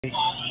Hi,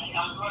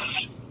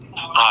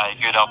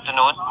 good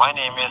afternoon. My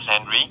name is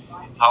Henry.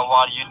 How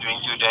are you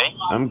doing today?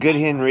 I'm good,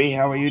 Henry.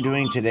 How are you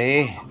doing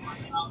today?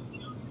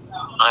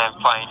 I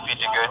am fine,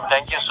 pretty good.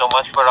 Thank you so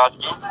much for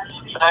asking.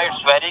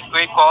 It's very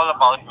quick call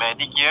about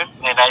Medicare,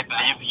 and I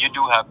believe you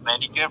do have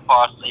Medicare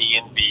Parts A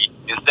and B.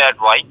 Is that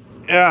right?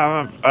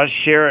 Yeah, I'll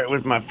share it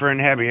with my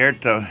friend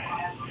Heriberto.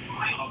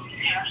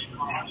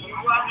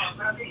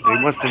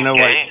 He wants to know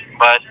what. Okay,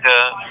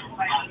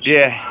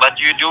 Yeah. but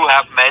you do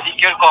have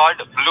Medicare card,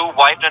 blue,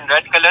 white, and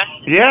red color.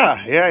 Yeah.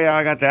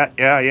 I got that.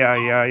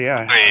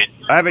 Yeah. Great.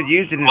 I haven't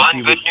used it in a One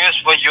few good weeks.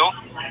 news for you.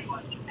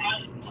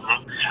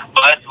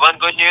 But one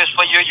good news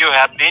for you, you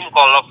have been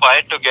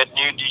qualified to get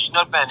new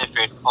additional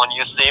benefit on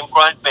your same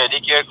current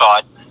Medicare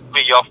card,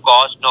 free of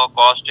cost, no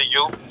cost to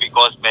you,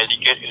 because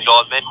Medicare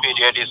enrollment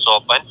period is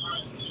open.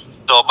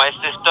 So my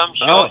system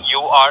shows you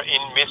are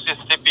in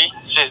Mississippi,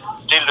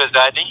 still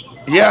residing.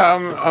 Yeah,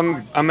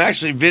 I'm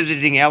actually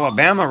visiting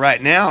Alabama right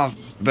now,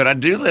 but I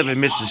do live in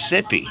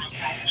Mississippi.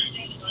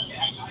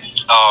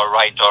 All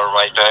right,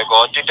 I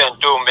got it. And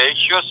to make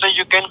sure so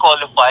you can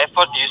qualify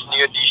for these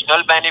new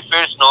additional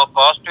benefits, no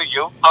cost to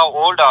you. How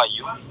old are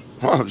you?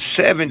 Oh,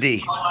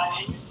 70.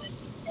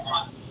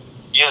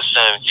 Yes,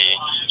 70.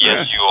 Yes,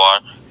 Yeah. you are.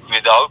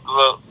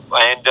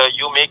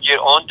 You make your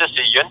own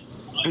decision.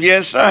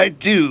 Yes, I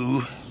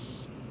do.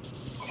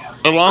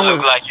 Along Look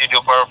with like you do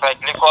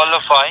perfectly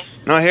qualify.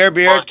 no,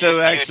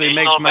 Heriberto actually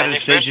makes my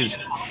benefits. decisions.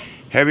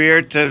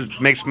 Heriberto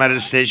makes my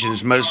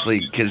decisions mostly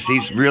because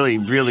he's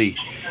really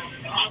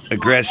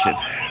aggressive.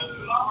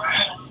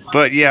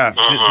 But yeah,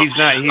 since he's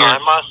not here.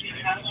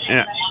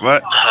 Yeah.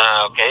 What?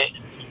 Okay.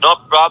 No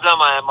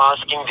problem. I am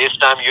asking this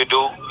time. You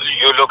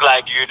look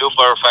like you do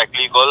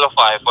perfectly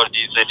qualify for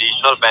these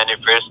additional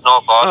benefits.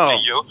 No cost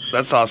to you.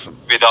 That's awesome.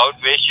 Without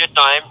wasting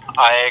time,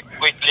 I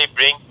quickly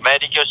bring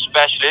medical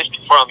specialist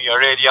from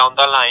your area on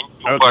the line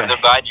to further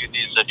guide you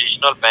these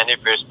additional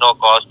benefits. No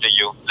cost to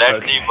you.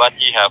 Let's see what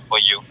he have for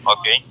you.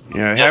 Okay.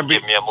 Yeah. Just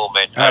give me a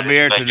moment.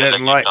 Heriberto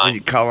doesn't like when you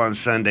call on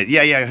Sunday.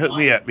 Yeah. Hook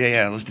me up.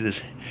 Yeah. Let's do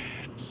this.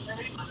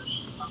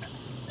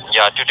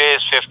 Yeah, today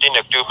is 15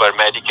 October.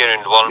 Medicare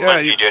enrollment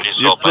period is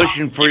you're open.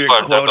 Pushing for your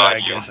quota, I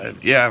guess.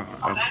 Yeah,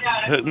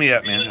 hook me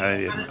up,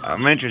 man.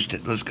 I'm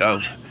interested. Let's go.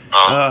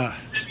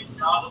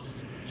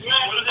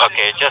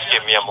 Okay, just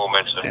give me a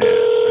moment, sir.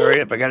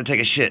 Hurry up, I gotta take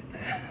a shit.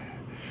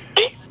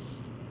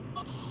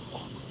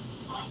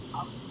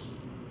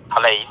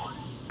 Hello.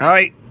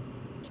 Hi.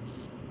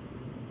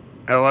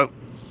 Hello.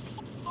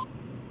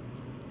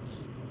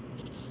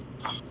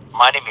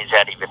 My name is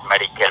Eddie with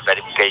Medicare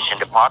Verification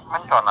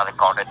Department on a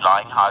recorded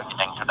line. How are you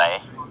doing today?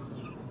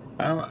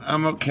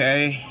 I'm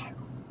okay.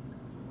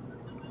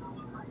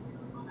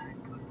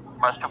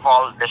 First of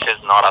all, this is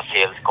not a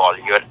sales call.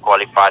 You are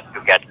qualified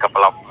to get a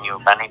couple of new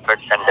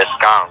benefits and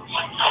discounts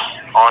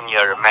on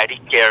your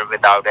Medicare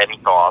without any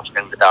cost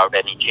and without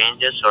any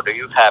changes. So do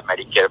you have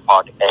Medicare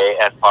Part A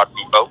and Part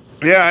B both?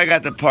 Yeah, I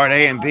got the Part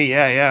A and B.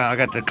 Yeah, I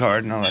got the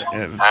card and all that.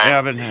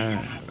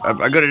 Yeah,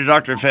 I go to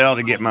Dr. Fell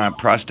to get my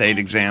prostate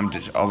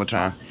examined all the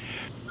time.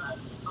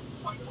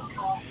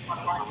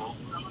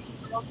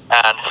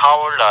 And how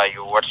old are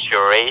you? What's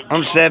your age?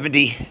 I'm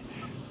 70.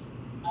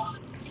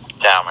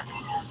 Damn it.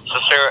 So,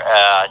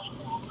 sir,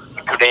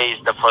 today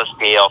is the first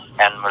day of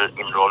annual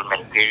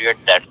enrollment period.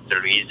 That's the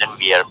reason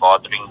we are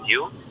bothering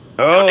you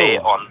today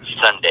on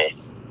Sunday.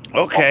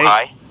 Okay,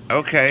 I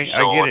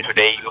get it.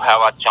 Today you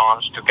have a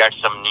chance to get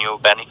some new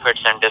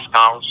benefits and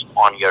discounts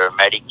on your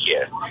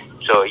Medicare.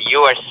 So you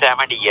are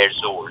 70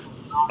 years old.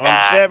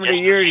 I'm 70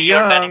 years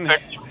young.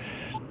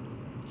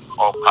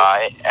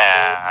 Okay,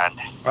 and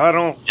I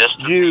don't.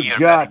 You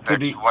got to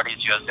be. What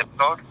is your zip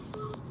code?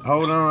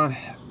 Hold on.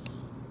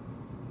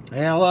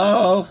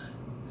 Hello.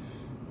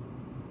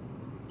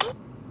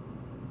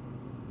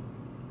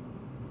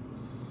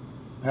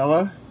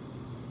 Hello.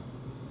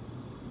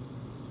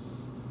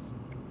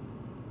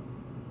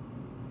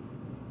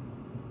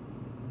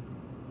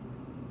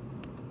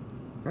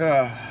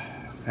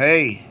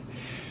 Hey.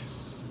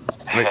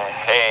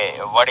 Hey,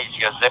 what is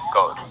your zip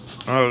code?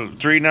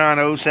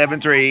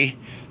 39073.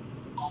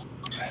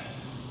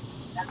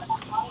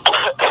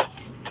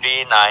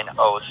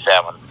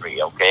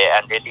 39073. Okay,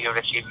 and did you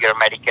receive your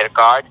Medicare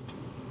card?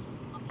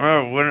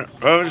 It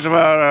was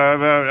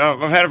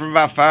I've had it for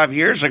about 5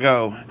 years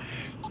ago.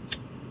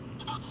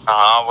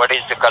 What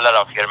is the color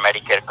of your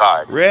Medicare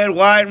card? Red,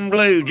 white, and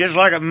blue, just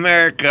like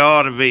America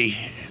ought to be.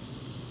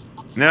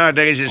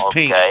 Nowadays it's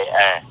pink. Okay,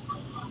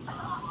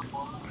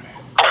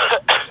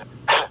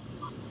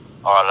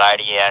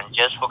 alrighty, and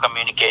just for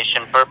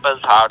communication purpose,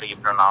 how do you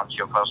pronounce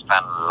your first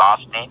and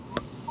last name?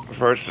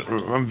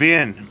 I'm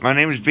Ben. My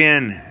name is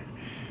Ben.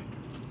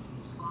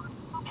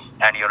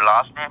 And your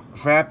last name?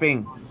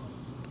 Trapping.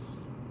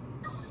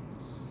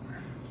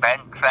 Ben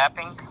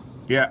Trapping?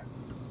 Yeah.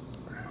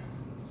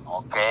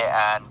 Okay,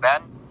 and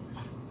Ben?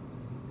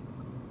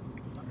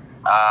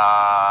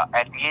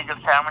 At the age of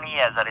 70,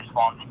 as a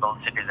responsible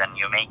citizen,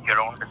 you make your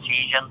own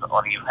decisions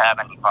or you have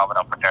any power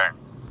of attorney?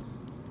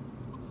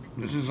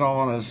 This is all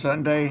on a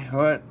Sunday.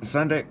 What?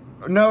 Sunday?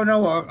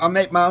 No, I'll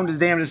make my own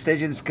damn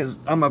decisions because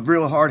I'm a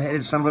real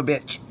hard-headed son of a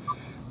bitch.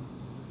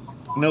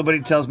 Nobody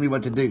tells me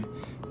what to do.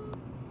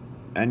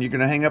 And you're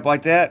going to hang up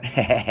like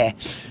that?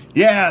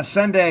 Yeah,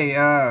 Sunday,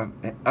 I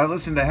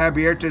listened to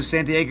Heriberto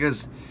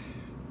Santiago's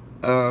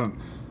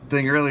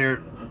thing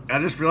earlier. I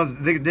just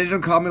realized they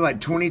didn't call me like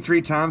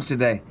 23 times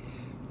today.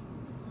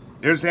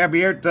 There's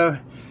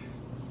Heriberto.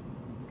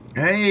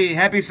 Hey,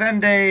 happy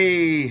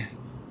Sunday.